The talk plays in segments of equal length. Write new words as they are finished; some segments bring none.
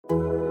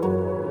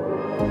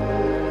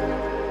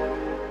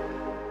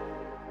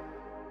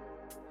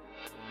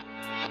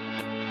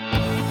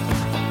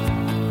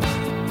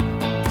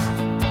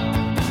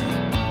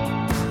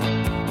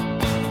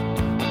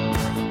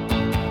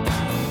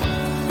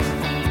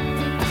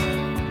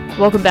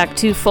Welcome back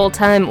to Full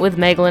Time with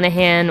Meg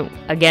Linehan.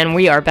 Again,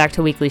 we are back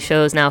to weekly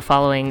shows now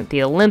following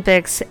the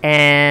Olympics,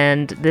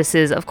 and this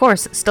is, of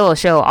course, still a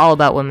show all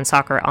about women's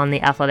soccer on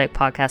the Athletic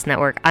Podcast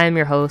Network. I am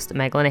your host,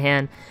 Meg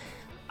Linehan.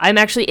 I'm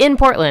actually in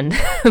Portland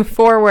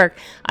for work.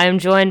 I am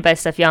joined by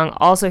Steph Young,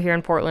 also here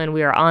in Portland.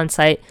 We are on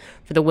site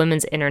for the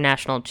Women's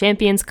International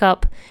Champions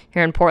Cup.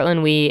 Here in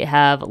Portland, we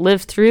have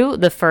lived through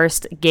the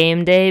first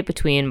game day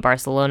between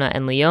Barcelona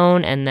and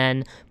Lyon, and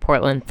then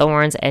Portland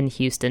Thorns and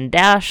Houston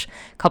Dash.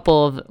 A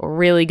couple of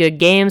really good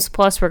games,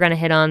 plus we're going to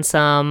hit on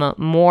some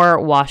more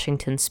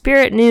Washington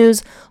Spirit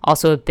news.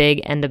 Also a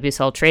big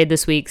NWSL trade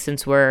this week.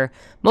 Since we're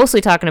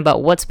mostly talking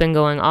about what's been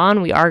going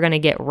on, we are going to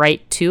get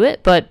right to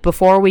it. But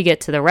before we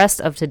get to the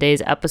rest of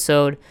today's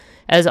episode,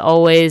 as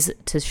always,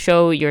 to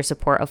show your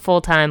support of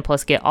Full Time,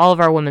 plus get all of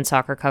our women's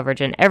soccer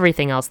coverage and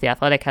everything else The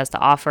Athletic has to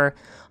offer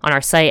on our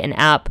site and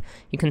app,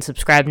 you can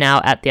subscribe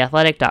now at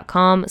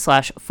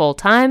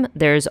theathletic.com/fulltime.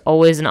 There's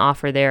always an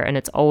offer there, and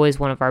it's always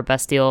one of our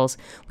best deals.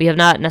 We have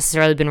not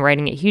necessarily been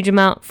writing a huge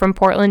amount from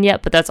Portland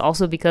yet, but that's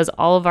also because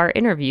all of our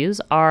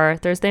interviews are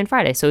Thursday and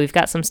Friday. So we've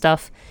got some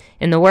stuff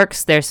in the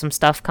works. There's some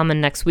stuff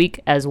coming next week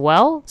as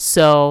well.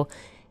 So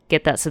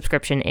get that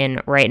subscription in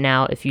right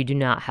now if you do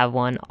not have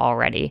one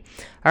already.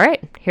 All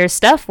right, here's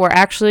Steph. We're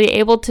actually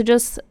able to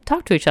just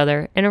talk to each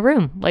other in a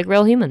room like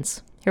real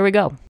humans. Here we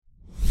go.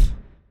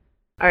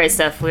 All right,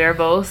 Steph, we are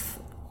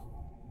both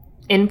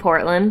in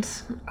Portland,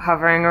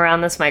 hovering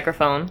around this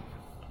microphone,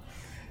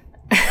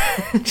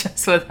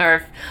 just with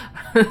our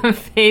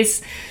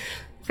face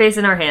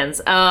in our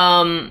hands.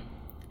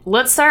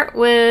 Let's start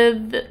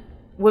with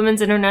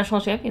Women's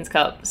International Champions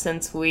Cup,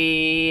 since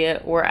we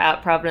were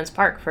at Providence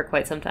Park for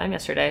quite some time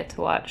yesterday to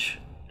watch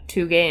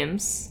two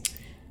games.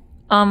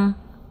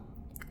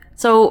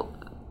 So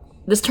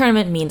this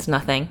tournament means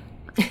nothing,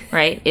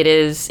 right?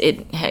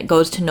 It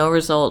goes to no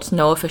results,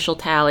 no official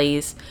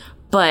tallies,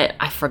 but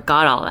I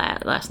forgot all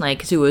that last night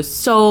because it was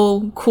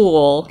so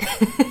cool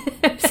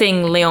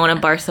seeing Lyon and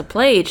Barca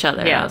play each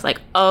other. Yeah. I was like,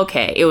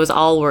 okay, it was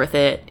all worth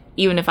it,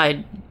 even if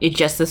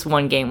just this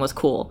one game was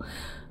cool.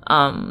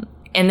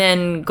 And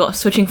then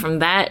switching from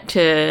that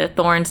to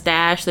Thorns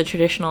Dash, the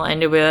traditional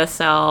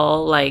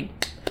NWSL, like,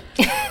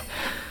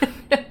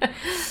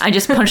 I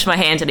just punched my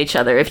hands at each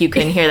other if you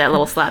couldn't hear that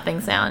little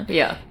slapping sound.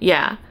 Yeah.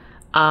 Yeah.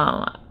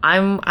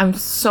 I'm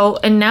so,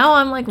 and now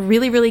I'm like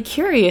really, really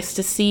curious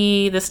to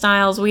see the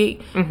styles. We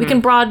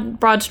can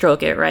broad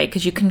stroke it, right?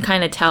 Because you can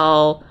kind of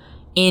tell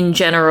in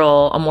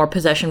general a more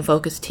possession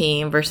focused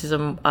team versus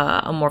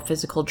a more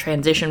physical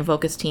transition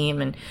focused team,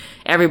 and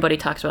everybody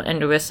talks about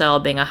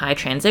NWSL being a high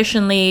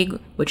transition league,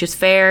 which is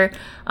fair.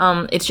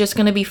 It's just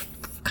going to be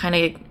kind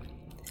of,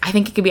 I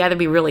think it could either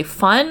be really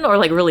fun or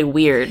like really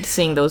weird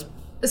seeing those.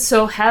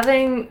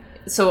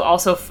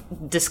 Also,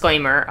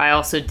 disclaimer, I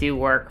also do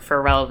work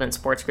for Relevant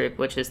Sports Group,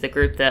 which is the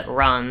group that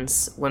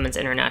runs Women's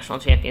International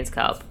Champions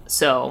Cup.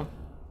 So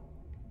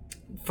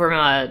from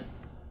I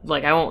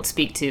won't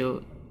speak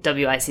to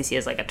WICC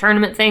as like a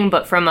tournament thing,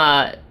 but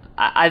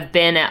I've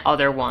been at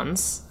other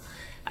ones.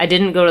 I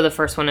didn't go to the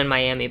first one in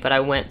Miami, but I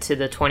went to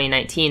the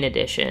 2019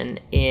 edition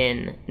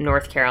in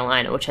North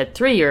Carolina, which had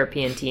 3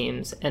 European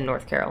teams in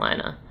North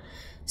Carolina.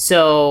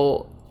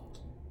 So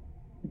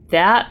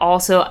that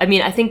also, I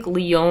mean, I think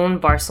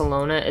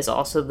Lyon-Barcelona is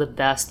also the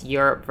best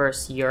Europe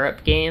versus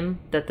Europe game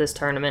that this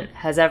tournament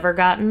has ever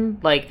gotten.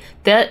 Like,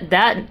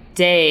 that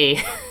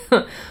day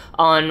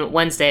on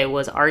Wednesday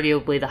was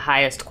arguably the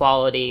highest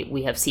quality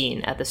we have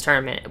seen at this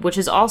tournament, which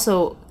is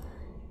also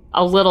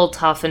a little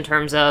tough in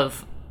terms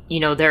of,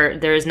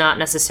 there is not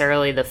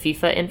necessarily the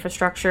FIFA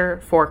infrastructure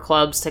for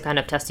clubs to kind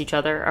of test each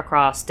other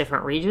across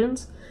different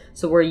regions.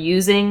 So we're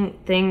using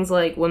things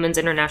like Women's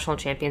International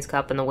Champions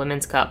Cup and the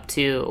Women's Cup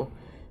to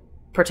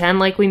pretend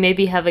like we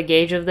maybe have a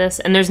gauge of this.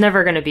 And there's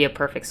never going to be a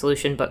perfect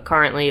solution, but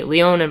currently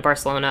Lyon and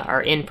Barcelona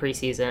are in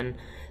preseason.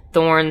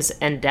 Thorns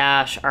and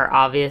Dash are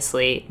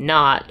obviously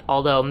not,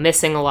 although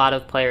missing a lot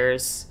of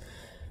players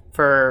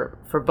for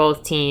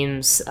both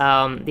teams.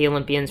 The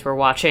Olympians were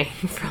watching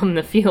from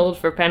the field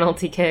for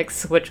penalty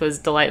kicks, which was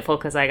delightful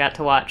because I got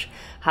to watch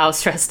how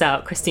stressed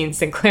out Christine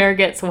Sinclair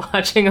gets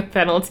watching a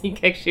penalty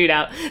kick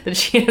shootout that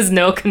she has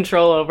no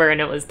control over,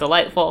 and it was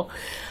delightful.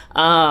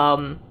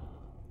 But,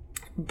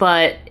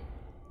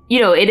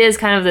 it is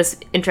kind of this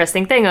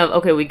interesting thing of,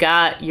 okay, we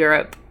got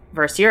Europe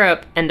versus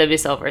Europe,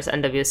 NWSL versus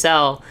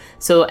NWSL,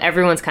 so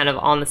everyone's kind of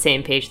on the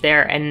same page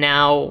there, and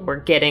now we're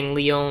getting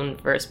Lyon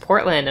versus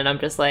Portland, and I'm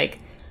just like,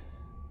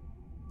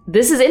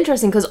 this is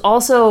interesting, because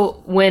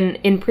also when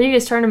in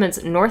previous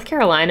tournaments, North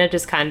Carolina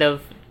just kind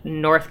of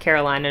North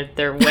Carolina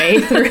their way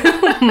through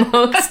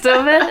most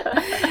of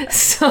it,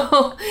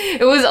 so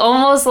it was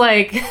almost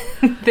like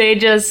they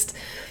just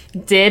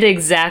did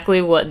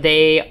exactly what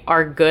they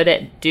are good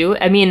at doing.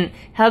 I mean,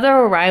 Heather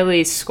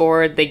O'Reilly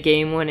scored the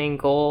game-winning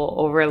goal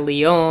over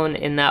Lyon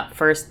in that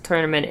first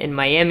tournament in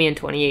Miami in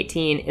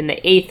 2018 in the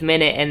 8th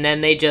minute, and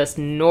then they just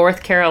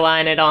North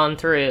Carolina on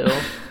through.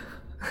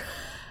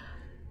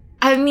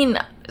 I mean,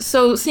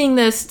 so seeing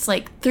this, it's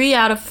like 3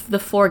 out of the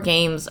 4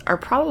 games are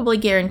probably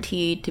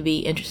guaranteed to be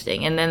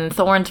interesting. And then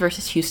Thorns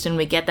versus Houston,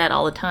 we get that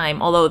all the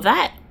time. Although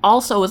that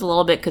also was a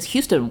little bit because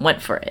Houston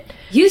went for it.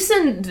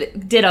 Houston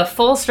did a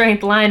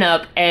full-strength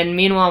lineup, and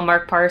meanwhile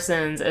Mark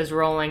Parsons is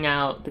rolling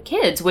out the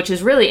kids, which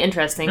is really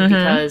interesting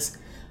because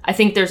I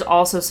think there's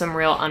also some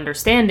real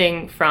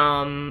understanding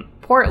from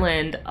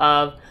Portland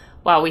of,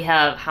 wow, we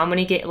have how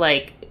many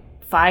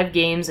 5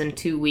 games in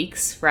 2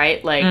 weeks,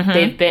 right? Like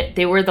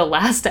they were the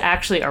last to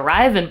actually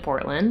arrive in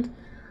Portland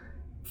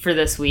for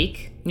this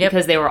week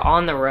because they were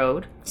on the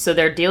road. So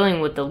they're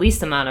dealing with the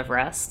least amount of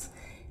rest.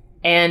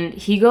 And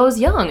he goes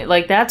young.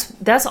 Like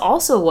that's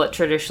also what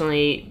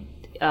traditionally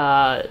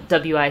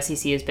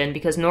WICC has been,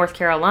 because North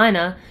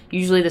Carolina,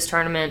 usually this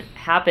tournament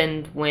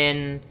happened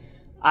when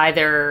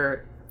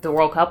either the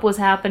World Cup was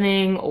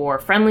happening or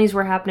friendlies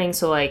were happening.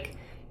 So like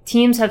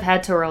teams have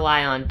had to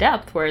rely on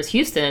depth, whereas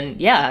Houston,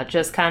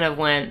 just kind of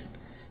went,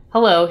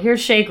 hello,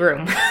 here's Shea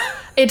Groom.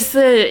 It's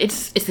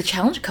the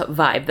Challenge Cup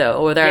vibe,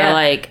 though, where they're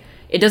like,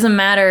 it doesn't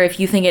matter if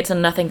you think it's a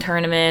nothing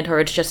tournament or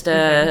it's just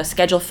a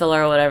schedule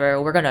filler or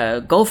whatever, we're going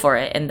to go for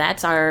it. And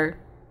that's our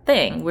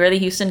thing. We're the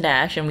Houston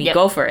Dash, and we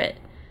go for it.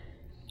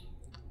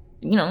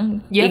 You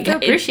know. You have to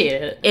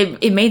appreciate it.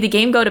 It made the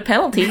game go to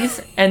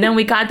penalties, and then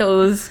we got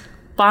those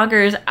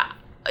bonkers...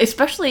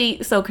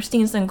 Especially, so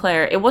Christine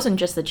Sinclair, it wasn't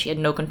just that she had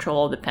no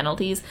control of the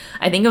penalties.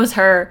 I think it was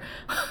her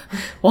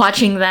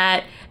watching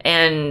that,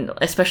 and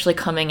especially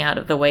coming out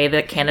of the way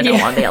that Canada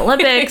won the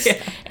Olympics.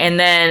 And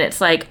then it's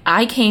like,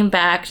 I came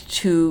back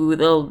to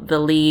the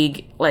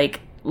league, like,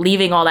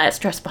 leaving all that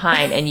stress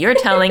behind. And you're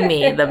telling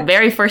me the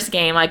very first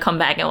game I come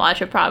back and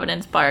watch at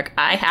Providence Park,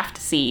 I have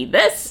to see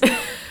this?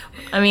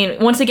 I mean,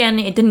 once again,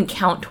 it didn't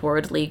count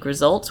towards league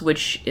results,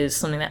 which is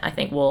something that I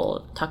think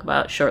we'll talk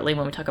about shortly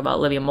when we talk about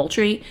Olivia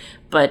Moultrie.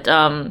 But,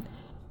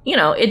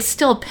 it's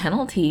still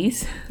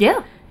penalties.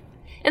 Yeah.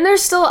 And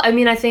there's still,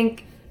 I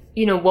think,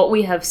 what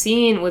we have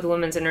seen with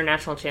Women's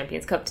International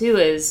Champions Cup, too,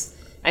 is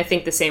I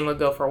think the same would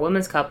go for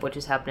Women's Cup, which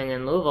is happening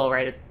in Louisville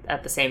right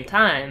at the same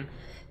time.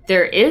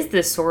 There is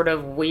this sort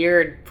of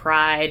weird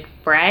pride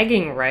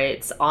bragging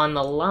rights on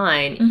the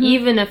line,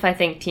 even if I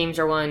think teams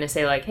are willing to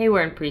say, like, hey,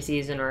 we're in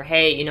preseason, or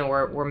hey,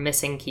 we're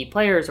missing key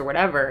players or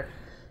whatever.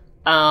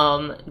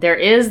 There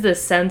is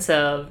this sense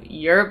of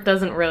Europe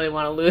doesn't really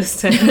want to lose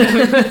to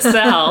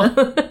NWSL.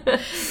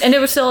 And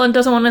NWSL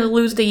doesn't want to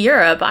lose to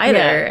Europe either.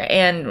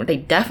 And they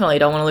definitely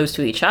don't want to lose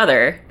to each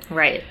other.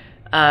 Right.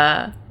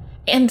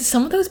 And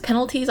some of those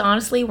penalties,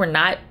 honestly, were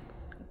not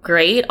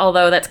great,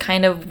 although that's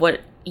kind of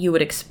what you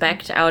would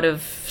expect out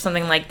of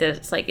something like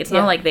this. Like, it's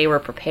not like they were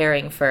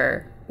preparing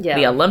for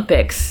the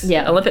Olympics,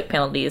 Olympic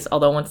penalties,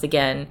 although once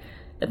again,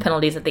 the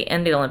penalties at the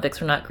end of the Olympics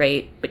were not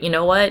great. But you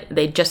know what?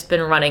 They'd just been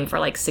running for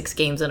like 6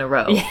 games in a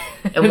row.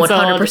 And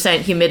 100%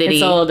 humidity.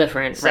 It's a little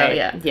different, so,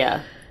 right?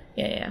 Yeah.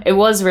 It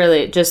was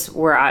really just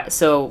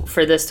so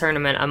for this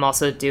tournament, I'm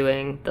also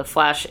doing the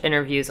flash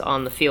interviews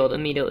on the field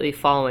immediately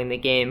following the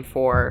game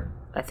for,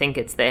 I think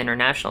it's the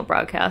international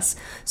broadcast.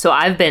 So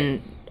I've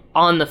been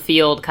on the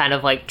field kind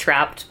of like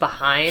trapped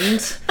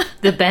behind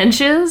the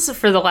benches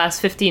for the last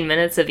 15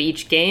 minutes of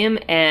each game.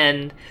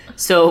 And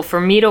so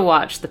for me to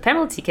watch the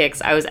penalty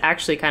kicks, I was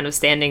actually kind of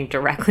standing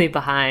directly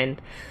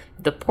behind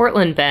the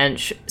Portland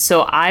bench.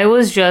 So I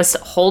was just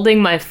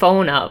holding my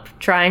phone up,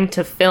 trying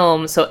to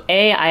film. So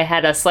I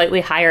had a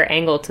slightly higher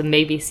angle to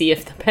maybe see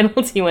if the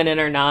penalty went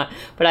in or not.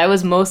 But I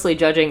was mostly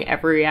judging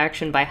every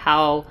reaction by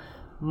how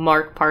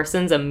Mark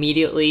Parsons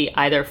immediately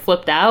either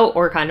flipped out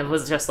or kind of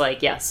was just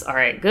like, yes, all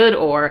right, good,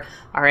 or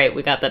all right,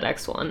 we got the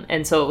next one.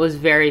 And so it was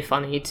very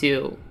funny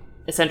to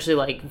essentially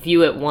like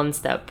view it one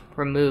step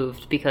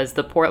removed, because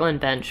the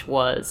Portland bench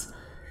was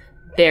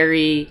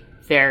very,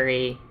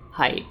 very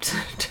hyped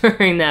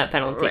during that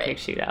penalty kick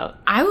shootout.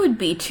 I would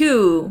be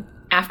too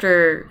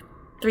after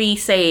 3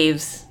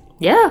 saves.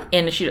 Yeah.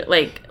 In a shootout.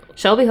 Like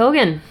Shelby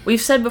Hogan.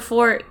 We've said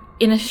before,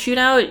 in a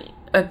shootout,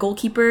 a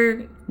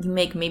goalkeeper, you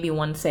make maybe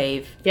 1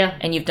 save. Yeah.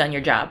 And you've done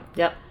your job.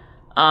 Yep.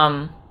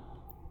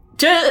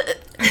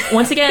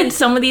 Once again,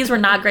 some of these were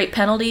not great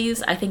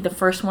penalties. I think the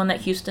first one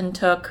that Houston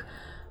took,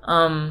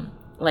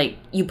 like,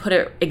 you put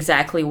it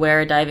exactly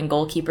where a diving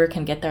goalkeeper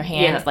can get their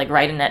hands, like,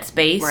 right in that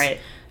space. Right.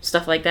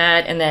 Stuff like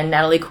that. And then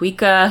Natalie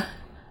Kuika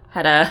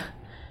had a,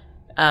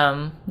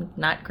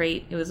 not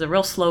great, it was a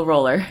real slow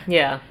roller.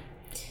 Yeah.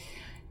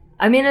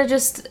 I mean,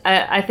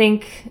 I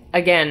think,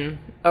 again,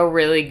 a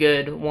really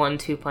good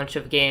 1-2 punch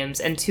of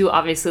games, and 2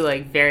 obviously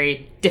like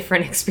very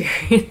different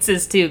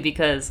experiences too,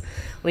 because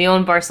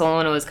Lyon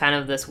Barcelona was kind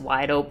of this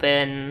wide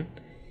open,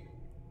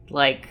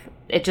 like,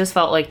 it just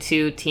felt like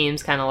 2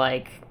 teams kind of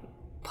like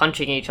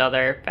punching each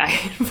other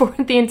back and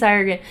forth the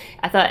entire game.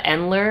 I thought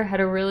Endler had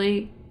a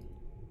really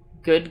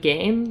good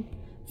game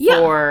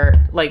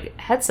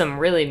had some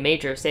really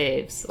major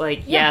saves.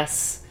 Like,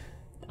 yes,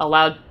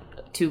 allowed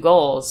 2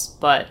 goals,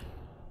 but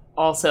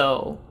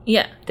also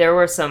there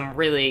were some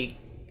really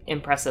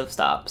impressive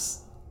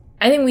stops.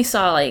 I think we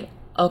saw, like,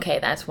 okay,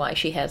 that's why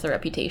she has the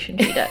reputation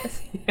she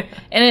does.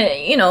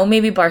 And,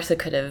 maybe Barca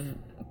could have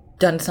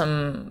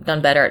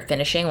done better at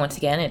finishing. Once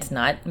again, it's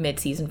not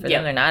mid-season for Yep.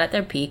 them. They're not at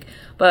their peak.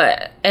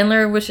 But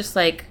Endler was just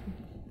like,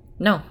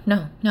 no.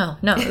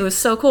 It was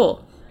so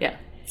cool. Yeah.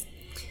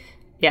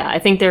 Yeah, I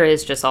think there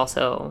is just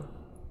also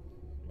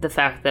the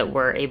fact that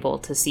we're able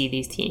to see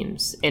these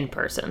teams in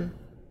person.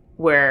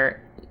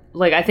 Where,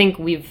 like, I think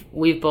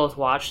we've both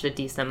watched a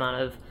decent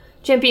amount of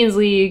Champions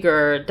League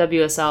or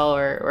WSL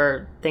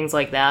or things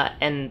like that,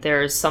 and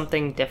there's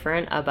something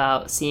different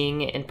about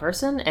seeing it in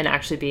person and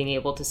actually being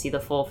able to see the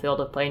full field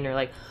of play, and you're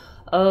like,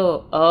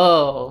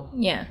 oh,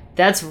 Yeah.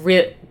 that's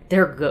real.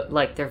 They're good.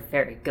 Like, they're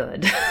very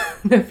good.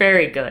 They're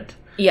very good.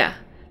 Yeah.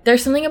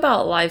 There's something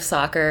about live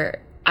soccer.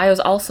 I was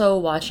also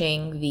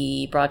watching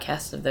the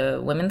broadcast of the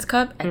Women's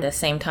Cup at the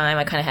same time.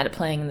 I kind of had it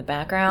playing in the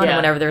background, Yeah. and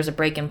whenever there was a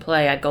break in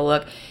play, I'd go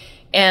look.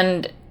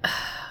 And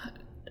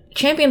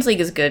Champions League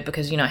is good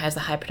because, it has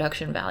the high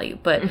production value.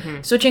 But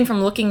switching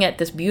from looking at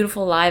this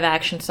beautiful live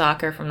action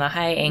soccer from the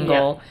high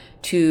angle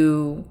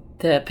to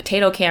the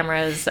potato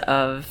cameras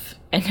of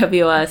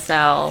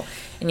NWSL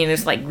and,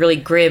 this like really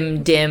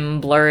grim, dim,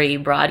 blurry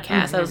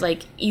broadcast, I was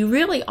like, you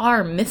really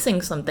are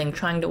missing something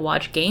trying to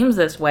watch games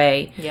this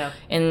way. Yeah.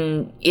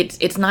 And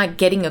it's not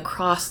getting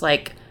across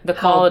like The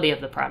quality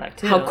of the product,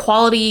 too. how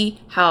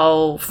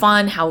how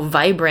fun, how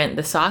vibrant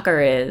the soccer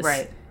is.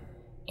 Right.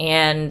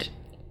 And,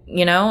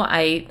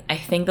 I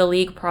think the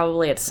league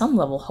probably at some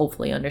level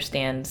hopefully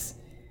understands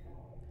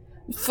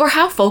for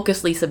how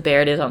focused Lisa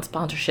Baird is on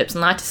sponsorships,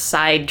 not to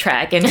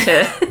sidetrack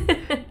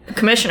into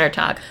commissioner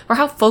talk, or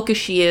how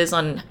focused she is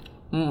on,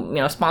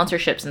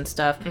 sponsorships and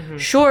stuff.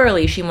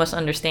 Surely she must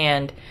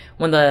understand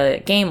when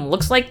the game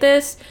looks like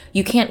this,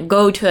 you can't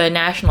go to a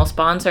national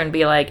sponsor and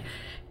be like,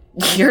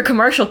 your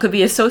commercial could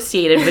be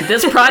associated with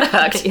this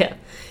product. Yeah.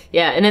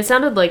 Yeah, and it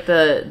sounded like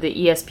the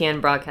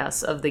ESPN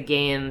broadcasts of the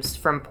games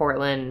from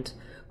Portland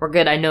were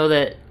good. I know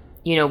that,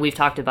 we've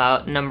talked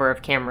about a number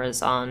of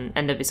cameras on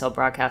NWSL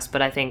broadcasts,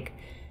 but I think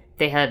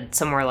they had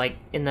somewhere like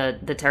in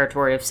the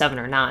territory of 7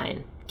 or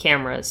 9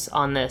 cameras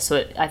on this.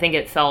 So I think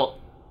it felt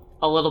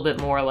a little bit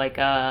more like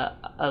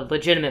a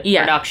legitimate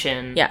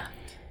production. Yeah.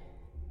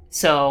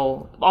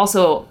 So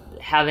also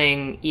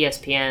having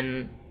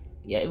ESPN,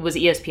 it was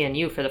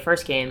ESPNU for the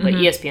first game, but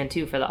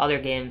ESPN2 for the other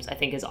games, I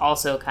think is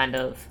also kind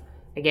of,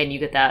 again, you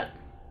get that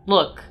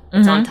look.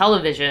 It's on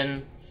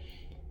television.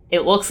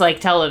 It looks like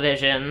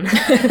television.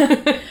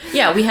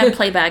 Yeah, we had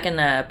playback in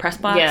the press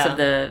box Yeah. of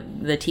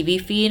the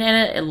TV feed,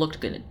 and it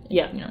looked good.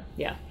 Yeah.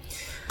 Yeah.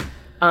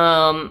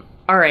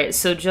 All right,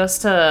 so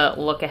just to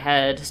look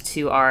ahead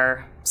to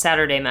our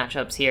Saturday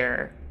matchups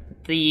here,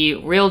 the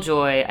real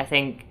joy, I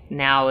think,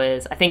 now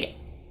is, I think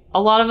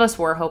a lot of us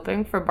were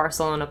hoping for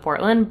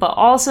Barcelona-Portland, but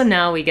also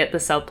now we get the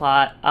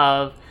subplot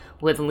of,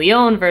 with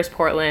Lyon versus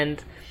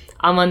Portland,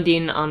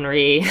 Amandine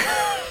Henry.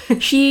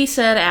 She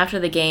said after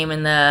the game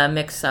in the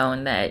mixed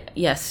zone that,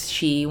 yes,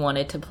 she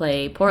wanted to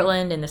play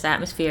Portland in this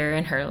atmosphere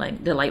in her,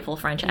 like, delightful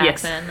French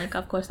accent. Like,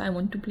 of course, I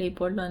want to play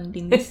Portland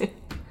in this...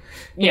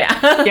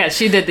 Yeah,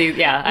 she did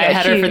I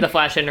had her she- for the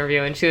flash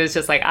interview, and she was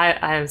just like,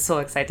 I am so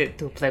excited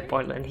to play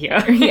Portland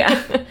here.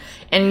 Yeah.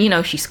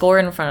 And, she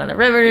scored in front of the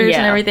Rivers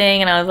and Yeah.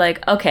 everything, and I was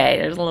like, okay,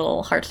 there's a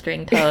little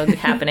heartstring tug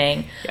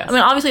happening. Yes. I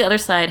mean, obviously, the other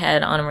side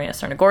had Anna Maria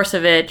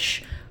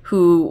Sternogorcevic,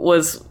 who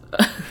was...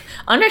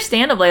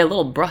 understandably a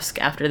little brusque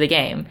after the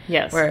game.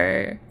 Yes.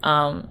 Where,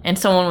 and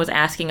someone was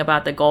asking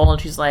about the goal, and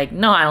she's like,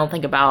 no, I don't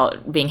think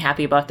about being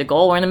happy about the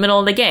goal. We're in the middle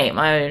of the game.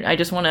 I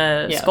just want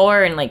to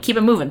score and, like, keep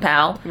it moving,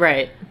 pal.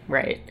 Right.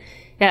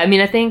 Yeah, I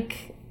mean, I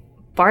think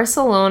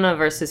Barcelona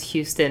versus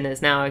Houston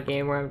is now a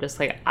game where I'm just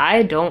like,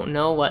 I don't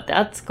know what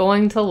that's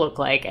going to look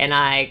like, and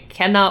I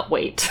cannot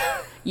wait.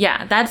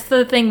 Yeah, that's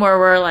the thing where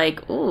we're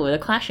like, ooh, the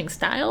clashing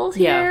styles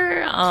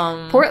here.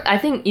 I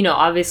think,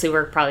 obviously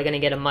we're probably going to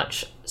get a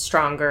much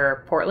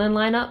stronger Portland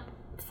lineup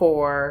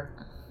for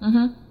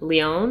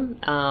Lyon.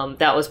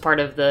 That was part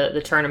of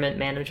the tournament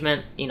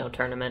management,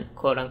 tournament,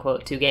 quote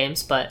unquote, 2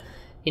 games. But,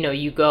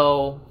 you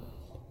go,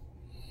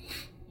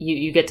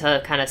 you get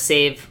to kind of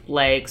save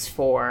legs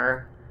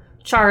for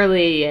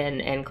Charlie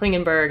and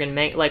Klingenberg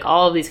and like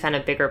all of these kind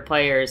of bigger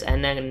players,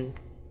 and then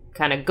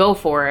kind of go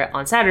for it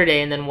on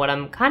Saturday. And then what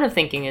I'm kind of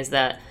thinking is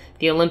that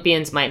the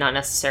Olympians might not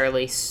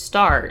necessarily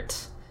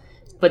start,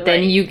 but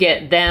then you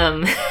get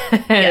them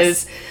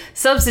as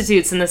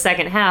substitutes in the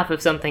second half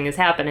if something is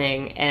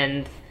happening.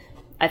 And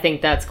I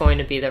think that's going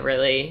to be the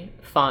really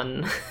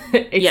fun,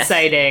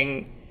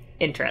 exciting,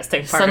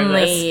 interesting part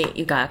Suddenly, of this.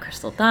 you got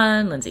Crystal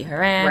Dunn, Lindsay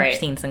Horan, Right.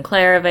 Christine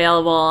Sinclair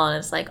available, and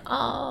it's like,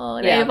 oh,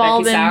 they've Becky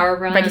all been...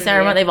 Sauerbrunn, Becky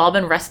Sauerbrunn, yeah. they've all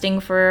been resting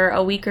for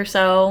a week or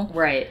so.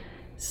 Right.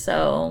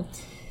 So...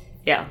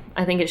 Yeah,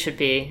 I think it should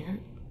be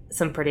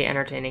some pretty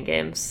entertaining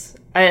games.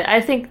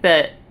 I think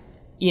that,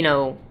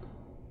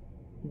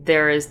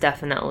 there is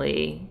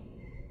definitely...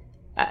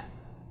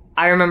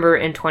 I remember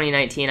in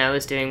 2019, I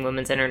was doing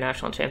Women's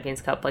International Champions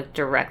Cup, like,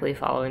 directly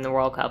following the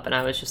World Cup, and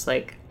I was just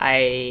like,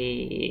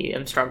 I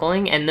am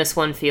struggling, and this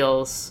one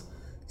feels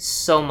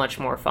so much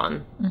more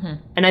fun. Mm-hmm.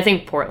 And I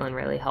think Portland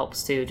really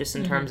helps, too, just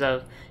in terms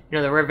of,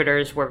 the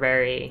Riveters were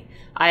very...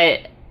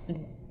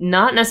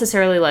 not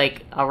necessarily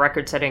like a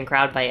record-setting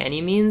crowd by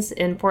any means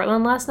in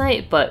Portland last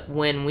night, but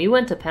when we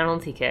went to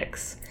penalty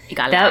kicks, It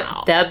got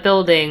loud. that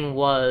building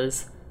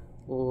was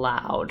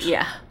loud.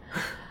 Yeah.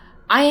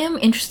 I am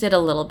interested a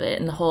little bit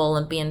in the whole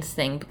Olympians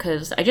thing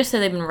because I just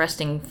said they've been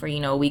resting for,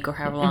 a week or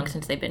however long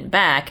since they've been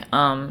back.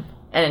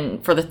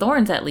 And for the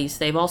Thorns, at least,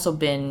 they've also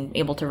been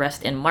able to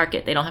rest in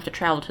market. They don't have to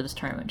travel to this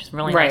tournament, which is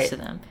really nice to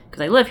them because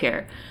they live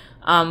here.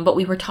 But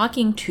we were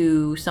talking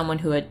to someone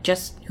who had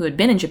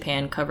been in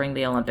Japan covering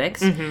the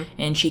Olympics,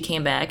 and she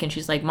came back and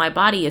she's like, my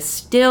body is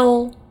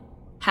still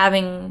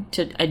having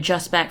to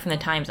adjust back from the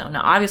time zone.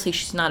 Now, obviously,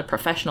 she's not a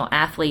professional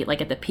athlete,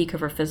 like at the peak of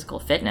her physical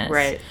fitness.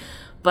 Right.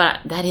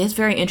 But that is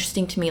very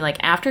interesting to me. Like,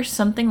 after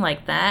something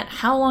like that,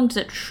 how long does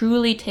it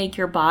truly take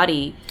your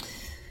body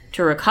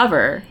to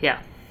recover?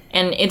 Yeah.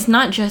 And it's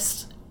not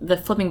just the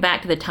flipping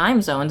back to the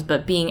time zones,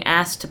 but being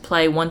asked to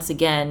play once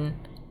again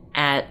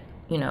at,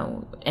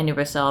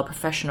 NWSL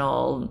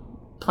professional,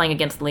 playing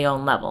against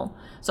Lyon level.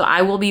 So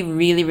I will be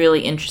really,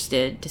 really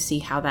interested to see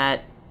how they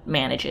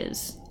manage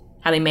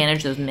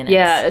those minutes.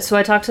 Yeah, so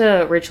I talked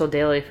to Rachel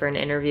Daly for an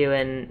interview,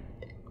 and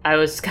I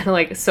was kind of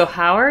like, so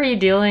how are you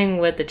dealing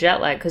with the jet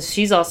lag? Because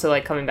she's also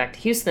like coming back to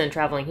Houston and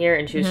traveling here,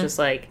 and she was just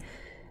like,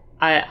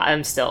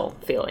 I'm still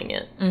feeling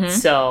it.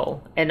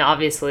 So, and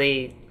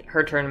obviously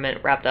her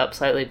tournament wrapped up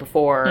slightly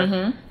before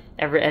and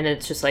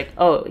it's just like,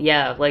 oh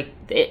yeah, like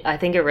I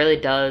think it really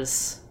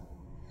does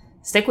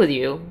stick with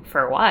you for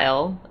a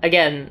while.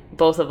 Again,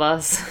 both of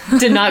us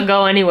did not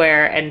go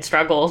anywhere and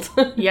struggled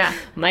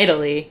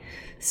mightily.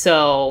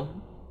 So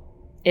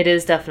it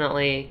is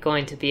definitely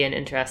going to be an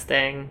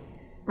interesting...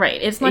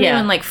 Right. It's not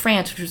even like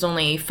France, which was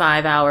only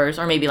 5 hours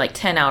or maybe like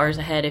 10 hours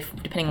ahead, if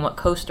depending on what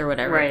coast or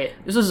whatever. Right.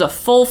 This was a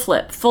full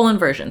flip, full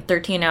inversion,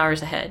 13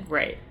 hours ahead.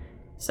 Right.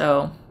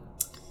 So...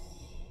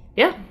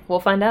 yeah,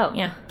 we'll find out.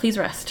 Yeah, please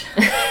rest.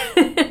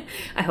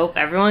 I hope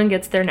everyone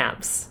gets their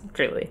naps,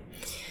 truly.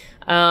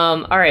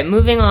 All right,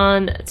 moving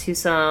on to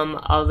some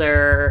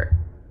other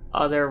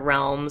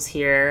realms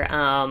here.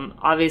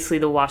 Obviously,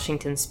 the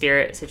Washington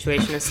Spirit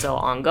situation is still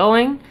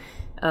ongoing.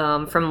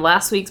 From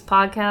last week's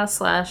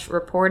podcast /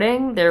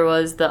 reporting, there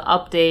was the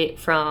update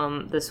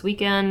from this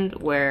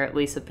weekend where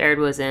Lisa Baird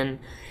was in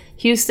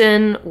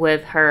Houston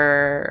with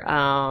her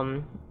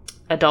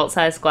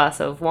adult-sized glass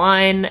of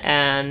wine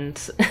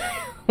and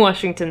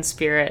Washington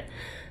Spirit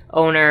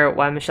owner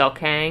Y. Michelle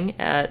Kang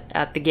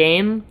at the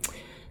game.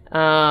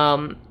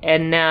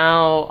 And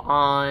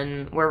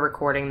now we're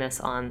recording this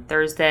on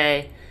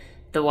Thursday.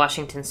 The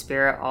Washington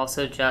Spirit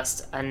also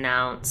just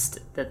announced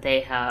that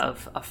they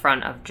have a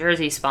front of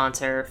jersey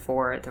sponsor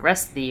for the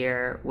rest of the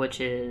year, which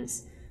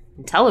is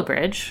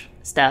IntelliBridge.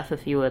 Steph,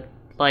 if you would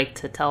like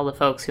to tell the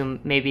folks who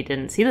maybe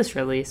didn't see this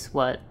release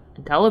what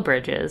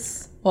IntelliBridge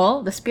is.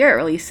 Well, the Spirit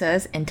release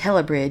says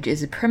IntelliBridge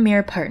is a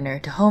premier partner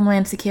to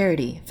Homeland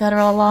Security,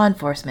 federal law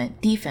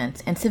enforcement,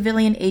 defense, and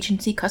civilian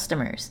agency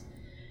customers.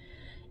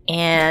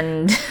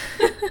 And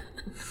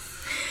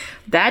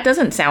that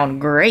doesn't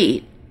sound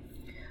great.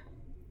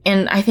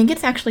 And I think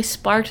it's actually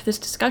sparked this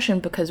discussion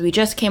because we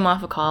just came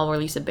off a call where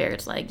Lisa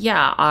Baird's like,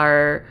 yeah,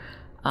 our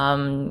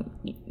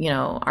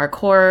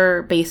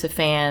core base of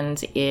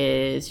fans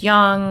is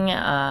young,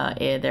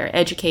 they're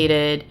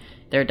educated,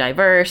 they're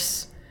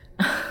diverse,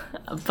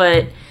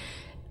 but,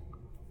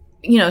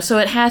 so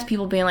it has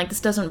people being like,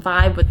 this doesn't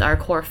vibe with our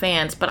core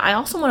fans. But I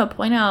also want to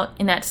point out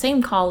in that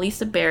same call,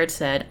 Lisa Baird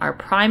said our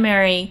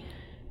primary,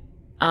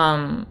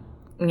 the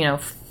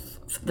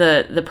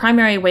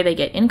primary way they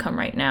get income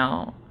right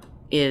now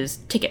is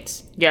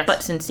tickets,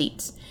 butts and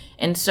seats.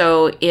 And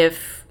so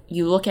if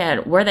you look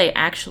at where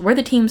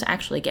the teams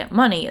actually get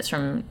money, it's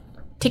from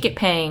ticket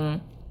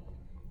paying,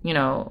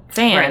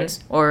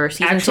 fans or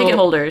season ticket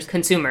holders,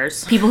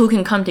 consumers, people who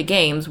can come to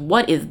games.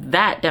 What is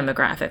that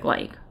demographic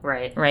like?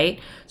 Right.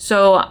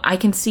 So I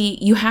can see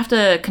you have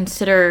to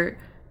consider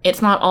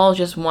it's not all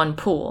just one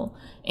pool.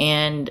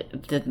 And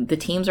the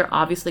teams are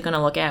obviously going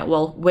to look at,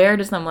 well, where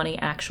does the money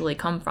actually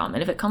come from?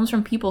 And if it comes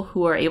from people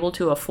who are able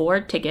to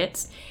afford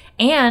tickets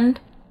and,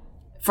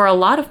 for a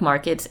lot of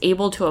markets,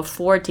 able to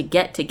afford to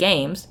get to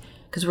games,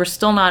 because we're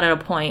still not at a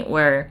point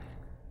where,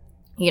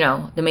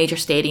 the major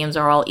stadiums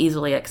are all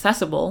easily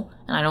accessible,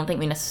 and I don't think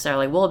we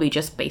necessarily will be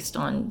just based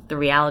on the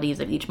realities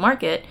of each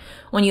market.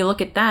 When you look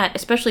at that,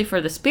 especially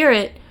for the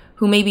Spirit,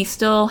 who maybe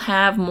still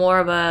have more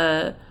of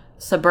a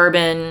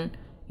suburban,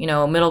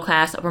 middle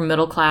class, upper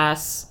middle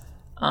class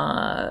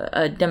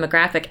a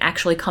demographic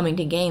actually coming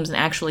to games and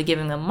actually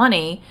giving them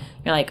money,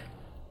 you're like,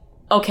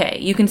 okay,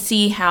 you can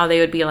see how they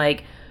would be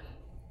like,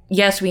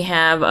 yes, we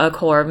have a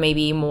core of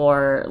maybe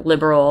more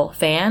liberal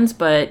fans,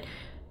 but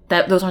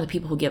those aren't the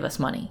people who give us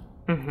money.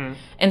 Mm-hmm.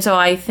 And so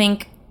I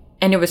think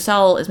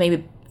NWSL is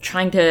maybe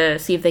trying to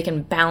see if they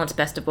can balance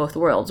best of both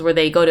worlds, where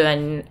they go to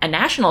a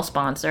national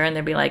sponsor and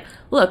they'll be like,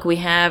 look, we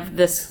have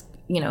this,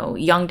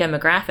 young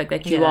demographic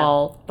that you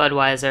all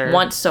Budweiser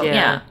want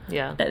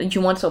that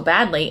you want so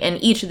badly. And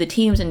each of the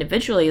teams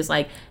individually is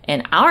like,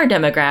 and our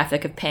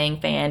demographic of paying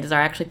fans are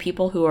actually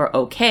people who are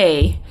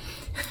okay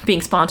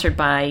being sponsored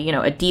by,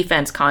 a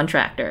defense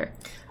contractor.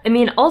 I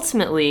mean,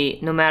 ultimately,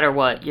 no matter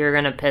what, you're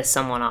gonna piss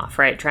someone off,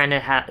 right? Trying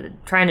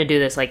to do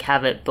this like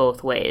have it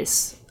both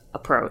ways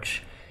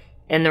approach.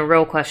 And the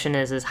real question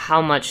is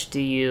how much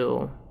do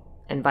you,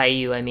 and by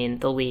you I mean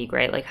the league,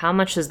 right? Like how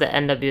much does the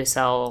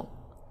NWSL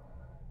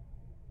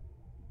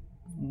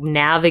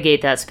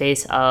navigate that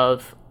space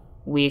of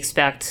we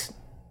expect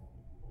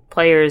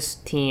players,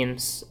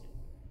 teams,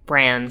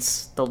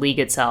 brands, the league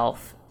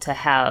itself to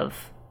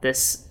have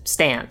this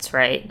stance,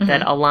 right? Mm-hmm.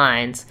 That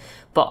aligns,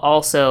 but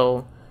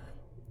also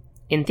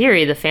in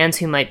theory, the fans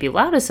who might be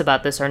loudest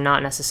about this are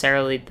not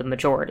necessarily the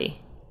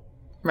majority.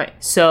 Right.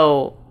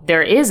 So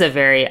there is a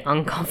very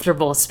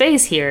uncomfortable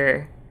space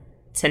here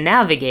to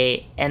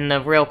navigate, and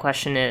the real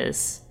question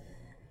is,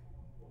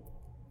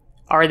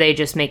 are they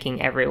just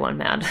making everyone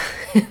mad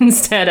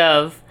instead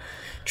of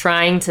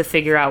trying to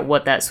figure out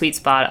what that sweet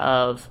spot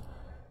of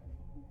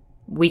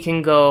we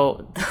can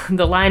go,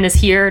 the line is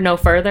here, no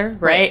further,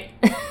 right?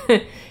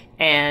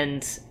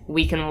 And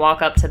we can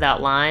walk up to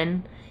that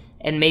line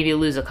and maybe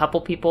lose a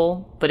couple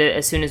people, but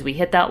as soon as we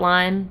hit that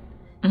line,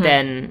 mm-hmm.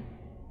 then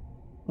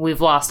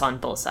we've lost on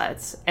both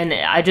sides. And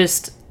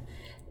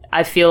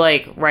I feel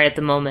like right at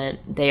the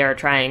moment, they are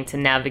trying to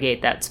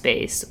navigate that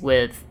space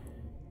with,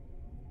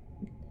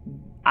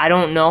 I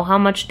don't know how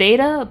much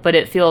data, but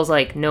it feels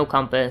like no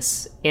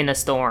compass in a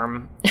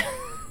storm.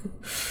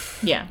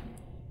 Yeah.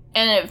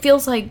 And it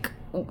feels like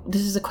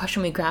this is a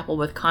question we grapple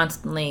with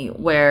constantly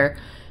where,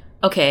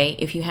 okay,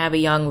 if you have a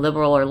young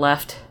liberal or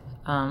left,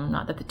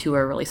 not that the two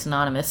are really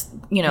synonymous,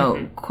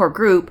 mm-hmm. core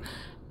group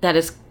that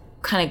is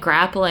kind of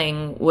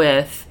grappling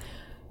with,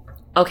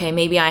 okay,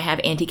 maybe I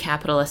have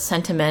anti-capitalist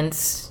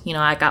sentiments,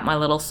 I got my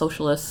little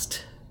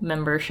socialist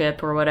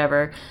membership or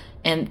whatever,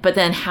 but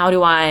then how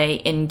do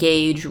I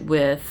engage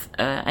with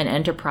an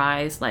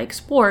enterprise like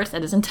sports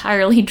that is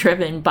entirely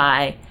driven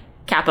by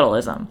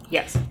capitalism?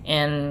 Yes.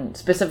 And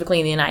specifically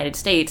in the United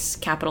States,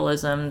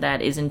 capitalism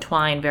that is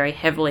entwined very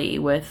heavily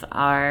with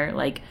our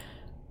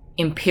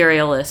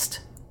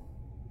imperialist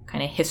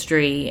kind of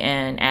history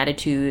and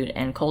attitude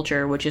and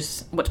culture, which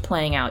is what's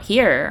playing out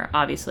here,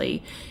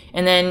 obviously.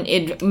 And then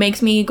it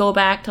makes me go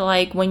back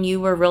to when you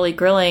were really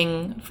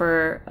grilling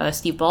for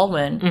Steve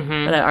Baldwin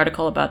mm-hmm. for that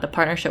article about the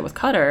partnership with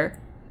Qatar.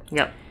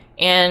 Yep.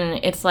 And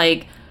it's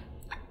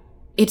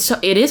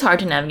it is hard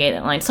to navigate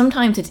that line.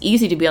 Sometimes it's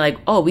easy to be like,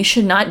 oh, we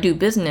should not do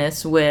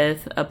business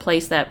with a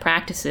place that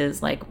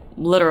practices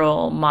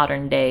literal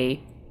modern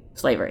day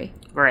slavery.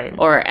 Right.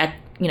 Or at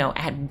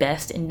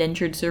best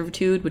indentured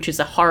servitude, which is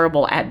a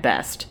horrible at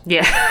best.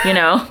 Yeah.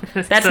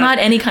 That's not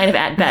any kind of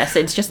at best.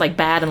 It's just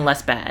bad and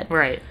less bad.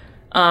 Right.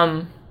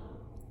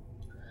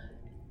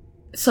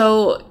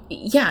 So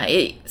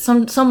yeah,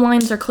 some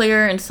lines are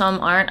clear and some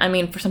aren't. I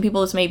mean, for some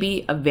people, this may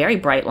be a very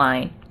bright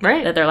line.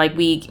 Right. That they're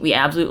we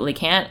absolutely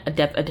can't.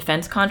 A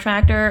defense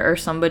contractor or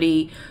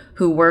somebody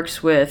who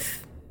works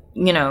with,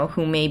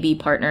 who may be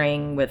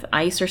partnering with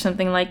ICE or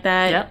something like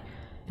that.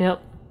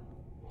 Yep.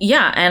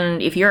 Yeah,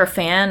 and if you're a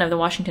fan of the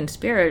Washington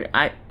Spirit,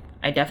 I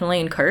definitely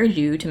encourage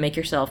you to make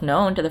yourself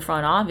known to the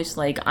front office.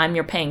 I'm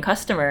your paying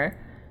customer,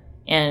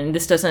 and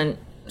this doesn't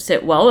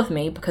sit well with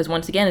me because,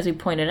 once again, as we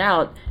pointed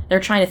out, they're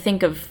trying to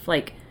think of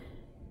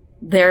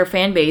their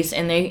fan base,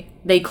 and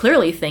they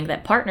clearly think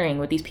that partnering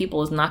with these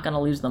people is not going to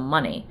lose them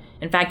money.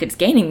 In fact, it's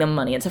gaining them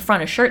money. It's a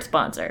front of shirt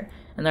sponsor,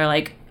 and they're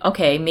like,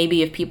 okay,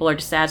 maybe if people are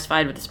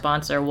dissatisfied with the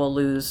sponsor, we'll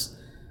lose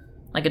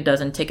a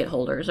dozen ticket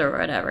holders or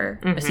whatever,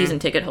 mm-hmm. season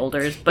ticket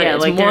holders, but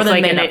it's more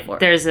than made up for.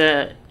 There's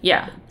a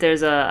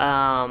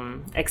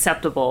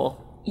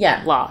acceptable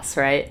loss,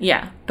 right?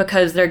 Yeah,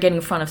 because they're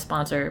getting front of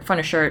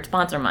shirt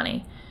sponsor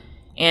money,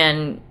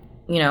 and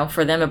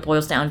for them it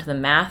boils down to the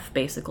math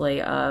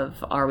basically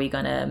of, are we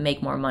going to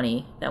make more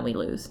money than we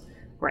lose?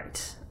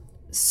 Right.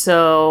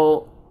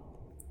 So,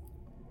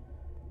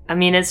 I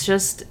mean, it's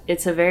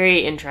a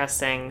very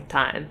interesting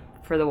time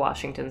for the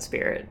Washington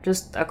Spirit,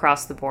 just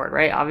across the board,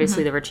 right?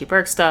 Obviously, mm-hmm. the Richie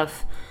Burke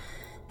stuff,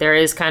 there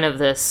is kind of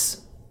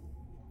this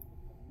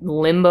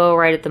limbo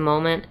right at the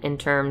moment in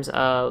terms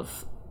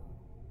of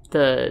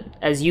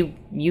as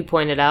you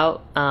pointed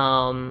out,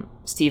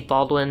 Steve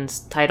Baldwin's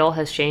title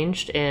has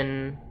changed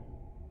in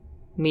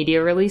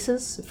media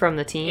releases from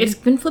the team. It's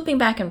been flipping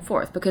back and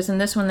forth because in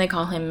this one they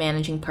call him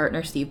managing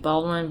partner Steve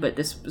Baldwin, but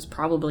this was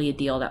probably a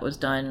deal that was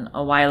done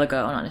a while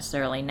ago, not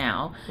necessarily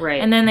now. Right.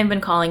 And then they've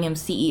been calling him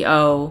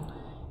CEO,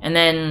 and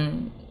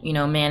then,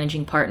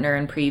 managing partner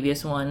in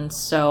previous ones.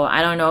 So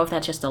I don't know if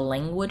that's just a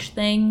language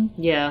thing.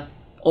 Yeah.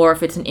 Or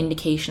if it's an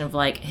indication of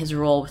his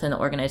role within the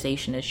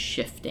organization is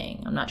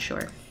shifting. I'm not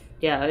sure.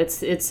 Yeah,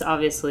 it's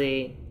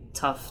obviously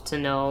tough to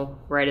know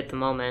right at the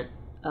moment.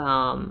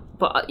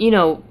 But,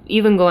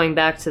 even going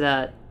back to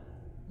that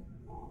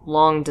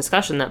long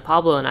discussion that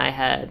Pablo and I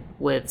had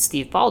with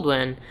Steve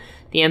Baldwin,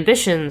 the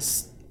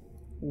ambitions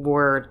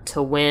were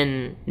to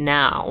win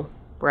now,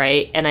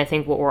 right? And I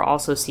think what we're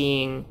also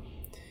seeing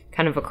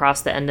kind of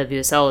across the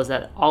NWSL is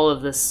that all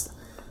of this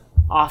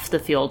off the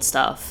field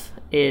stuff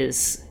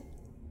is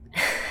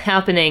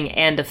happening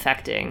and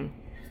affecting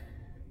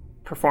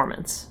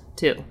performance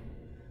too.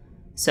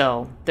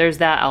 So there's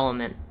that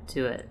element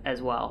to it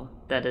as well.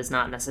 That is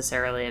not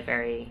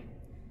necessarily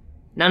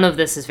none of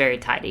this is very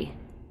tidy,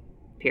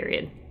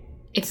 period.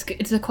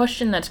 It's a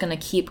question that's going to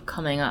keep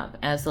coming up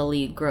as the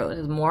league grows.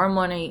 As more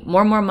and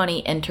more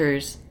money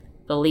enters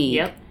the league,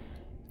 Yep.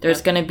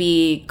 There's going to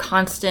be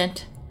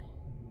constant,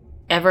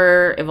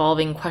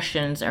 ever-evolving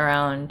questions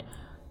around,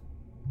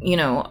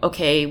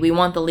 okay, we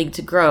want the league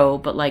to grow,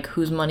 but, like,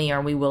 whose money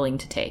are we willing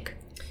to take?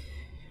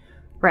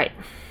 Right.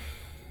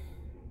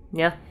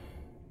 Yeah.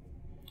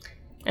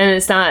 And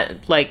it's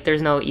not like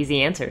there's no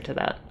easy answer to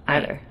that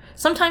either.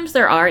 Sometimes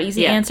there are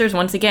easy answers.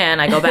 Once again,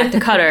 I go back to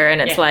Qatar,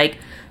 and it's like,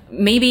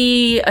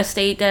 maybe a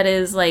state that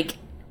is, like,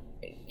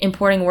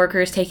 importing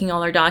workers, taking all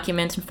their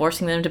documents and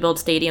forcing them to build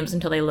stadiums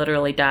until they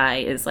literally die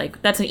is,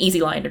 like, that's an easy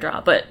line to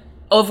draw. But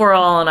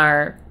overall in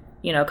our,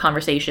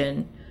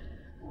 conversation,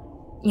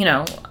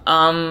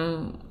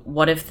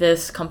 what if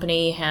this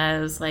company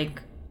has,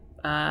 like,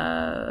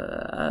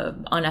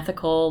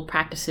 unethical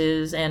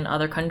practices in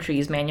other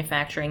countries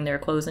manufacturing their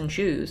clothes and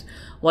shoes?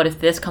 What if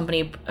this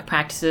company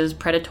practices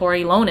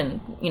predatory loan and,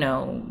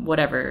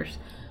 whatever?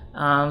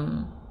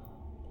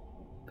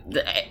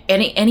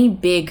 Any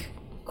big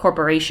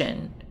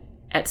corporation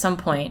at some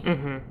point,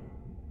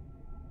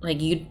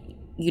 like you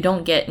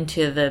don't get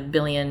into the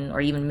billion or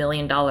even $1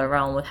 million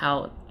realm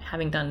without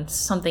having done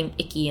something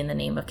icky in the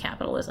name of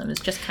capitalism.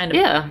 It's just kind of...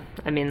 Yeah,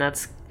 I mean,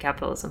 that's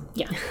capitalism.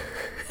 Yeah.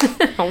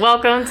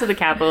 Welcome to the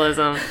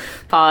capitalism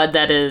pod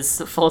that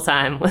is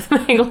full-time with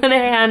Meg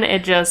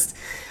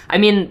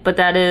Linehan. But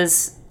that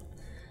is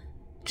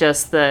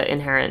just the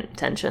inherent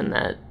tension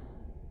that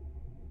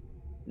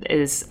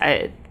is...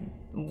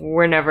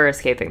 we're never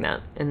escaping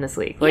that in this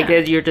league. Like,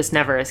 you're just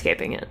never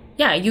escaping it.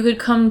 Yeah, you could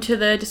come to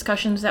the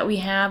discussions that we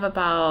have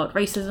about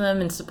racism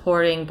and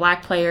supporting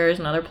black players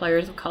and other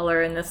players of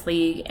color in this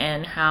league,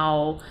 and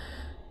how,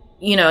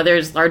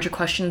 there's larger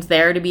questions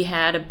there to be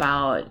had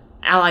about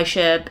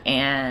allyship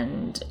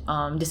and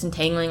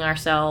disentangling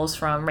ourselves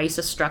from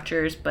racist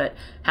structures. But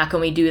how can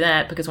we do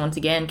that? Because once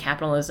again,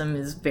 capitalism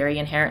is very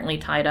inherently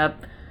tied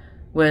up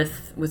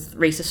with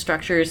racist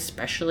structures,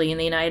 especially in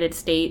the United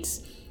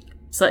States.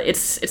 So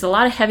it's a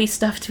lot of heavy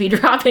stuff to be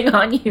dropping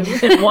on you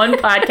in one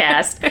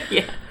podcast.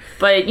 Yeah.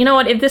 But you know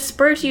what? If this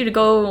spurs you to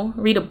go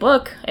read a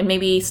book and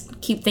maybe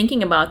keep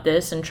thinking about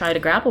this and try to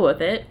grapple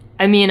with it.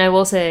 I mean, I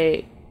will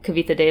say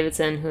Kavitha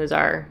Davidson, who is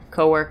our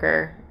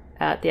coworker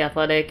at The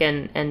Athletic,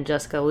 and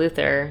Jessica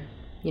Luther,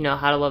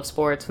 How to Love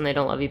Sports When They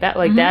Don't Love You Back.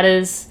 Like,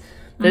 this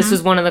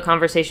was one of the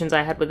conversations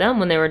I had with them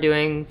when they were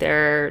doing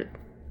their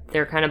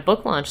kind of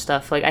book launch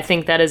stuff. Like, I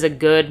think that is a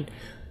good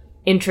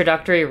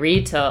introductory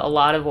read to a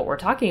lot of what we're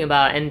talking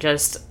about, and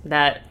just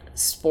that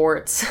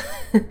sports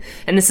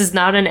and this is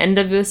not an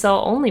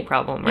NWSL only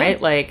problem, right?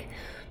 Yeah. Like,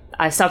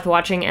 I stopped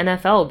watching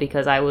NFL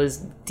because I was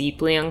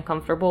deeply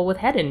uncomfortable with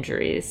head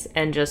injuries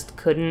and just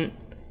couldn't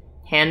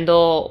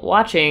handle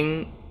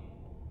watching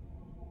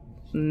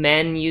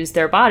men use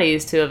their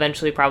bodies to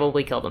eventually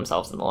probably kill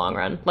themselves in the long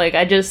run. Like,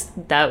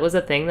 that was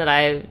a thing that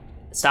I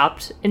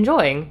stopped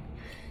enjoying.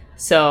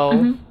 So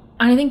and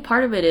I think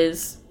part of it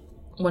is,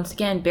 once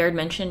again, Baird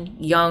mentioned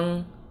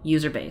young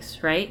user base,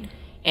 right?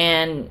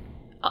 And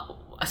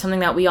something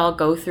that we all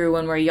go through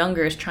when we're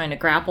younger is trying to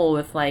grapple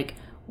with, like,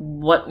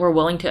 what we're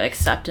willing to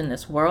accept in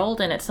this world.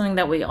 And it's something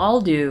that we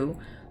all do,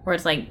 where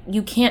it's like,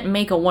 you can't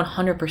make a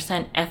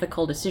 100%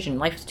 ethical decision.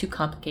 Life is too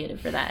complicated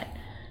for that.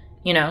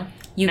 You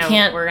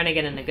can't... We're going to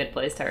get into good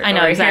place territory. I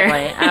know,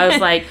 exactly. I was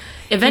like,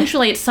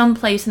 eventually at some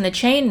place in the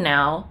chain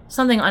now,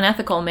 something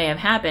unethical may have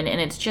happened, and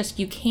it's just,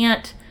 you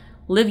can't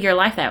live your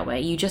life that way.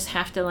 You just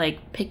have to,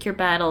 like, pick your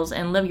battles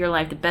and live your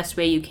life the best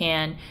way you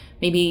can.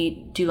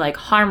 Maybe do, like,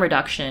 harm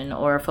reduction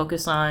or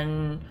focus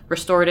on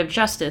restorative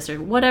justice or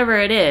whatever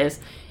it is.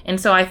 And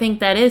so I think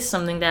that is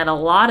something that a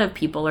lot of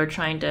people are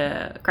trying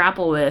to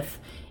grapple with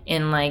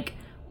in, like,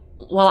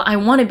 well, I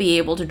want to be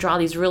able to draw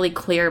these really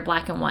clear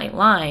black and white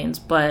lines,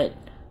 but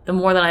the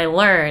more that I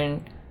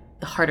learn,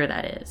 the harder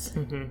that is.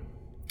 Mm-hmm.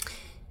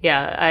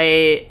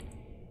 Yeah,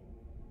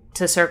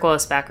 to circle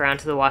us back around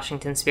to the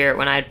Washington Spirit,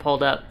 when I had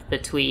pulled up the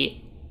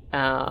tweet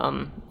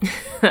announcing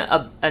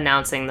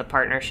the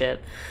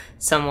partnership,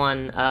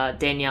 someone,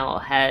 Danielle,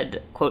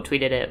 had quote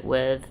tweeted it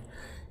with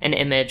an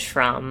image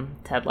from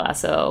Ted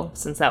Lasso,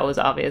 since that was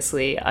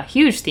obviously a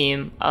huge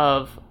theme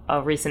of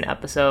a recent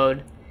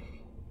episode.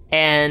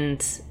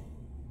 And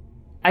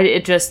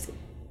it's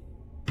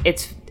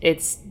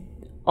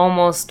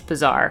almost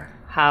bizarre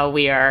how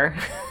we are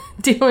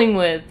dealing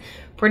with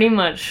pretty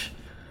much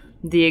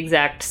the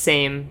exact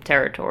same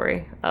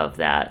territory of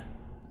that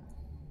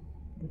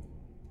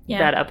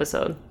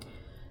episode.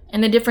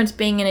 And the difference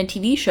being in a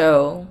TV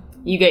show,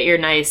 you get your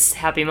nice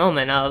happy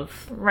moment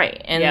of right,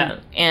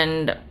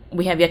 and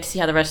we have yet to see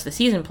how the rest of the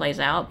season plays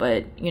out,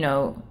 but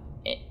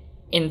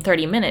in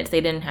 30 minutes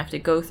they didn't have to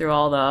go through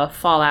all the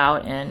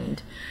fallout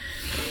and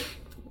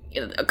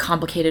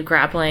complicated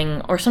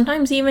grappling, or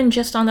sometimes even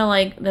just on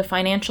the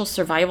financial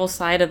survival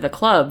side of the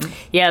club.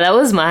 Yeah, that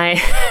was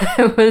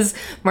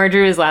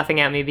Marjorie was laughing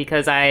at me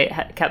because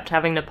I kept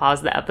having to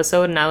pause the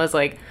episode, and I was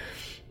like,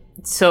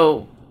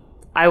 so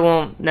I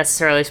won't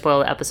necessarily spoil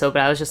the episode,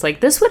 but I was just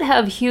like, this would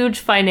have huge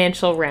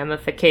financial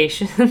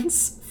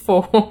ramifications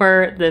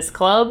for this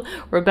club.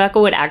 Rebecca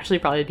would actually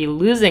probably be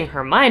losing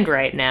her mind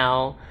right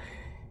now.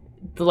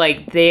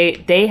 Like,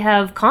 they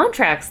have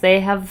contracts, they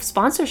have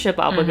sponsorship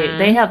obligations,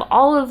 they have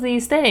all of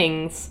these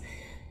things.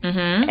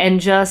 And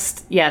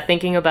just,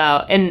 thinking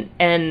about,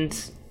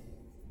 and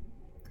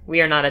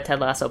we are not a Ted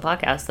Lasso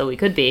podcast, though we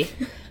could be.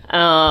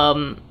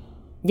 I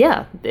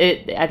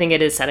think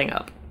it is setting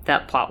up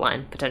that plot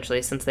line,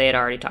 potentially, since they had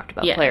already talked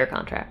about player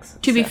contracts.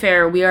 To be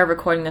fair, we are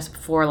recording this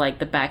before, like,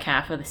 the back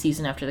half of the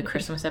season after the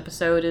Christmas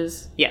episode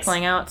is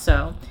playing out,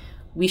 so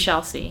we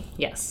shall see.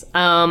 Yes.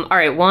 All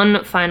right,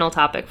 one final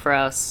topic for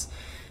us.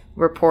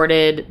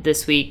 Reported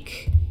this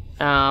week,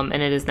 and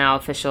it is now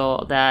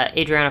official, that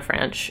Adriana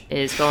Franch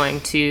is going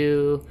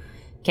to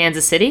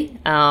Kansas City.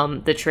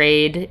 The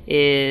trade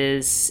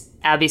is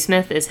Abby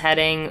Smith is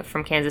heading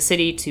from Kansas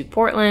City to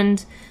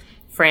Portland.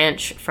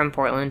 Franch from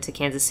Portland to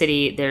Kansas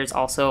City. There's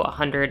also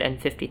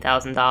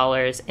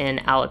 $150,000 in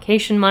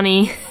allocation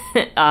money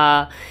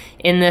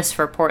in this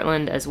for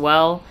Portland as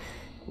well,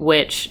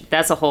 which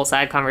that's a whole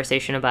side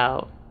conversation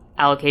about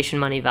allocation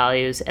money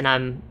values, and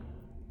I'm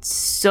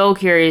so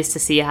curious to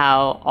see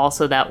how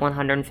also that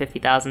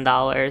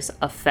 $150,000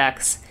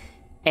 affects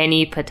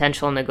any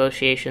potential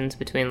negotiations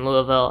between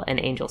Louisville and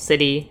Angel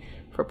City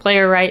for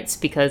player rights,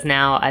 because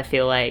now I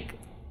feel like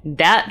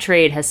that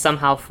trade has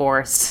somehow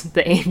forced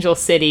the Angel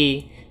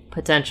City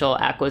potential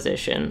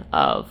acquisition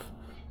of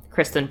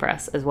Kristen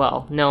Press as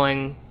well,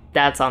 knowing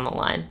that's on the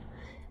line.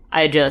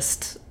 It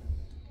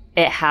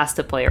has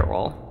to play a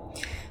role.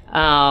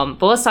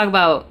 But let's talk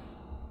about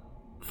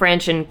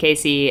Franch and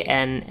Casey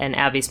and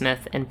Abby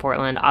Smith in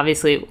Portland.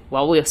 Obviously,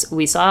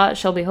 we saw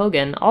Shelby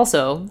Hogan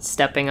also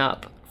stepping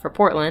up for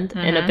Portland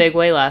in a big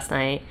way last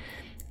night.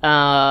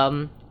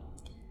 But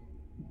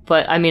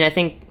I mean, I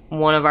think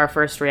one of our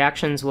first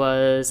reactions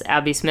was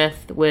Abby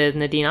Smith with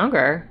Nadine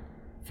Angerer.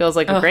 Feels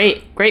like a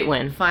great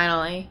win.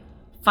 Finally.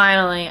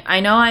 I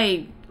know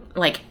I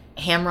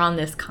hammer on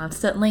this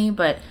constantly,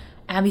 but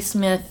Abby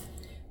Smith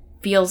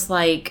feels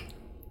like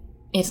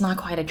it's not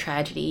quite a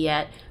tragedy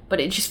yet, but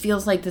it just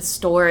feels like the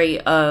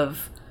story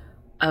of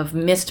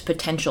missed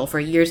potential for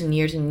years and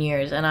years and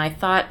years. And I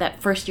thought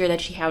that first year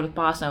that she had with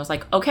Boston, I was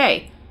like,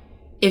 okay,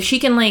 if she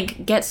can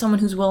get someone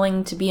who's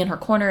willing to be in her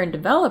corner and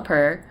develop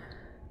her,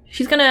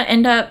 she's going to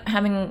end up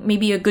having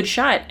maybe a good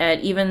shot at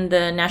even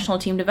the national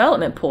team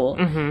development pool.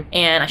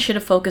 And I should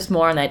have focused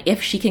more on that,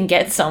 if she can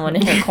get someone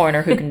in her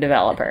corner who can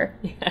develop her.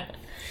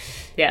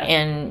 Yeah.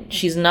 And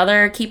she's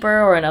another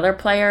keeper or another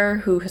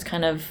player who has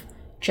kind of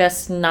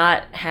just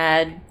not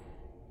had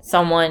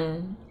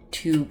someone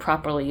to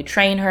properly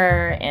train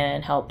her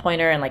and help point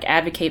her and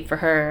advocate for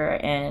her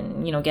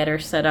and, get her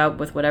set up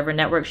with whatever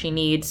network she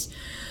needs.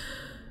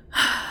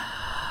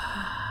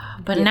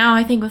 But now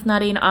I think with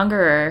Nadine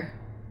Angerer,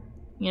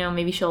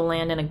 maybe she'll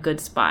land in a good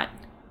spot.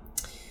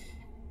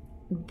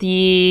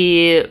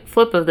 The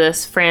flip of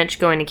this, Franch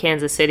going to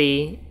Kansas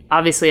City,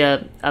 obviously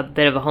a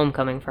bit of a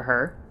homecoming for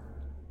her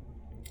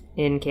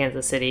in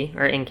Kansas City,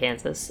 or in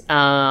Kansas.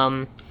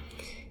 And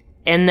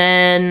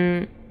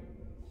then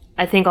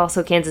I think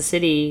also Kansas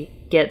City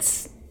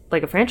gets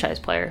a franchise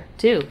player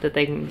too that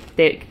they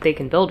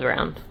can build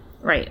around.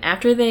 Right.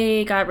 After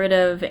they got rid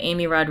of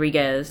Amy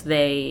Rodriguez,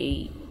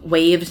 they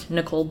waived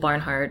Nicole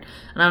Barnhart.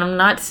 And I'm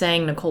not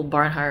saying Nicole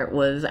Barnhart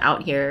was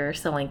out here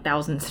selling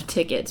thousands of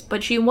tickets,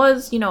 but she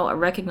was, a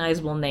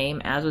recognizable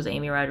name, as was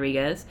Amy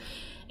Rodriguez.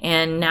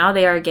 And now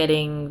they are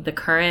getting the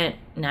current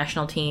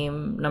national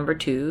team number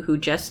 2, who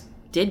just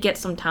did get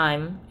some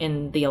time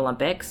in the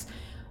Olympics.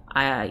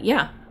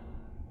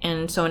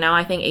 And so now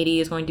I think AD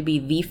is going to be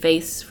the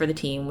face for the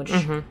team, which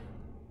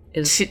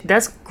is...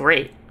 That's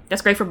great.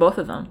 That's great for both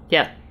of them.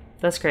 Yeah,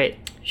 that's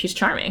great. She's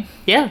charming.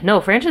 Yeah, no,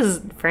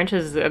 Franch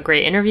is a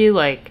great interview.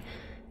 I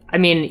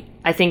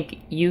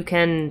think you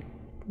can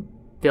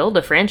build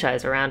a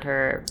franchise around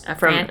her.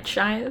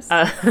 Franchise?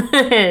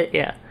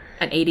 Yeah.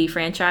 An AD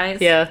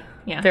franchise? Yeah.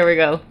 There we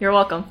go. You're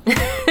welcome.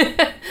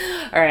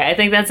 All right, I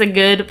think that's a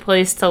good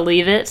place to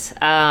leave it.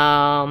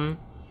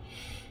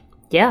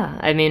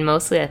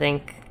 Mostly I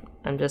think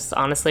I'm just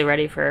honestly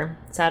ready for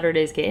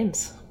Saturday's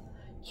games.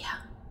 Yeah.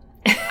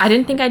 I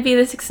didn't think I'd be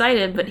this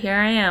excited, but here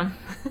I am.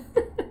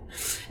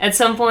 At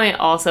some point,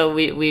 also,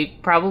 we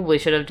probably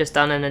should have just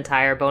done an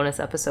entire bonus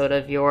episode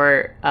of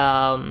your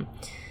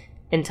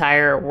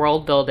entire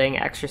world-building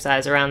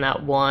exercise around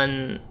that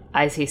one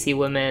ICC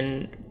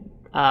Women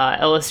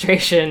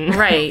illustration.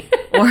 Right.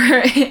 Or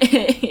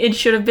it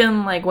should have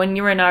been when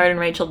you, Renard, and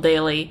Rachel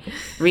Daly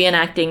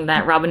reenacting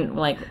that Robin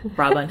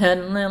Hood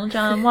and Little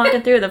John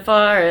walking through the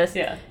forest.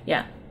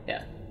 Yeah.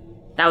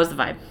 That was the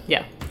vibe.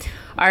 Yeah.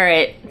 All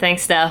right.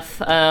 Thanks, Steph.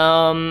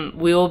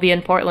 We will be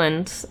in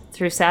Portland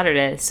through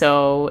Saturday.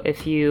 So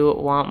if you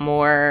want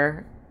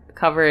more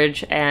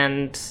coverage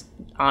and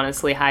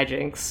honestly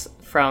hijinks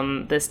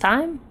from this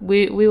time,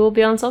 we will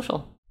be on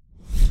social.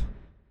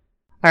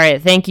 All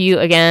right, thank you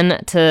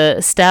again to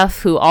Steph,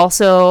 who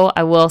also,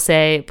 I will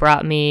say,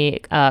 brought me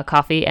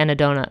coffee and a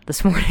donut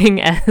this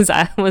morning as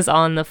I was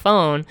on the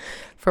phone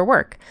for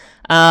work.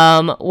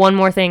 One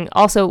more thing.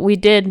 Also, we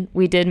did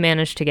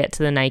manage to get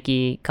to the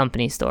Nike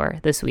company store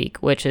this week,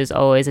 which is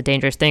always a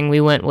dangerous thing.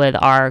 We went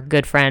with our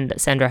good friend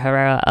Sandra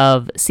Herrera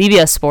of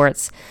CBS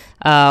Sports.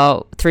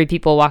 3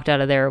 people walked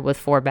out of there with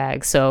 4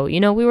 bags. So,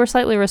 we were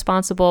slightly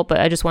responsible, but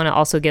I just want to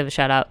also give a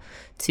shout out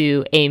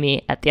to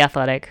Amy at The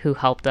Athletic, who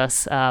helped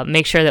us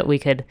make sure that we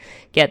could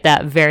get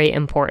that very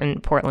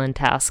important Portland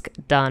task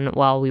done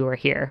while we were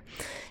here.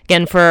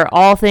 Again, for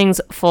all things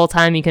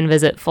Full-Time, you can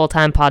visit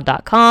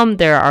fulltimepod.com.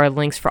 There are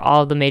links for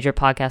all of the major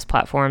podcast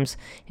platforms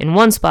in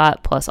one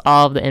spot, plus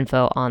all of the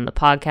info on the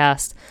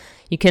podcast.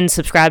 You can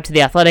subscribe to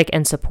The Athletic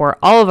and support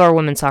all of our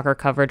women's soccer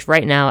coverage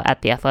right now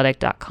at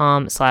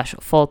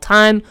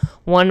theathletic.com/fulltime.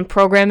 One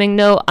programming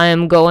note, I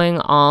am going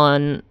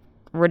on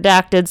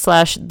redacted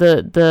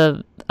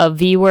 / a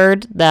V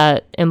word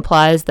that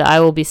implies that I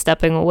will be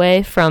stepping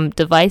away from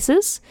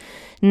devices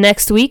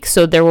next week,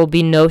 so there will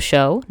be no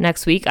show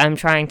next week. I'm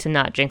trying to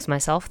not jinx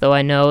myself, though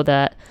I know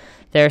that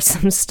there's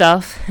some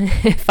stuff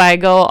if I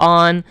go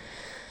on,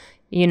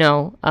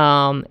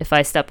 if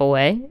I step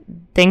away,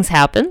 things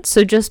happen,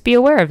 so just be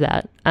aware of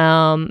that.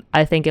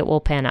 I think it will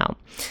pan out.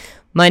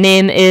 My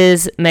name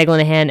is Meg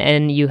Linehan,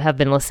 and you have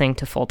been listening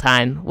to Full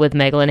Time with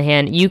Meg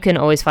Linehan. You can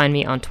always find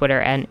me on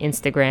Twitter and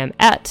Instagram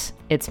at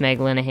It's Meg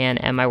Linehan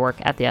and my work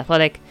at The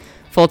Athletic.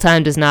 Full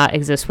Time does not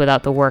exist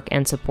without the work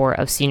and support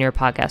of senior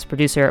podcast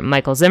producer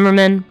Michael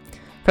Zimmerman.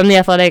 From The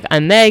Athletic,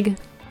 I'm Meg.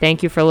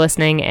 Thank you for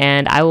listening,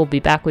 and I will be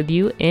back with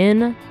you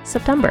in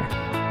September.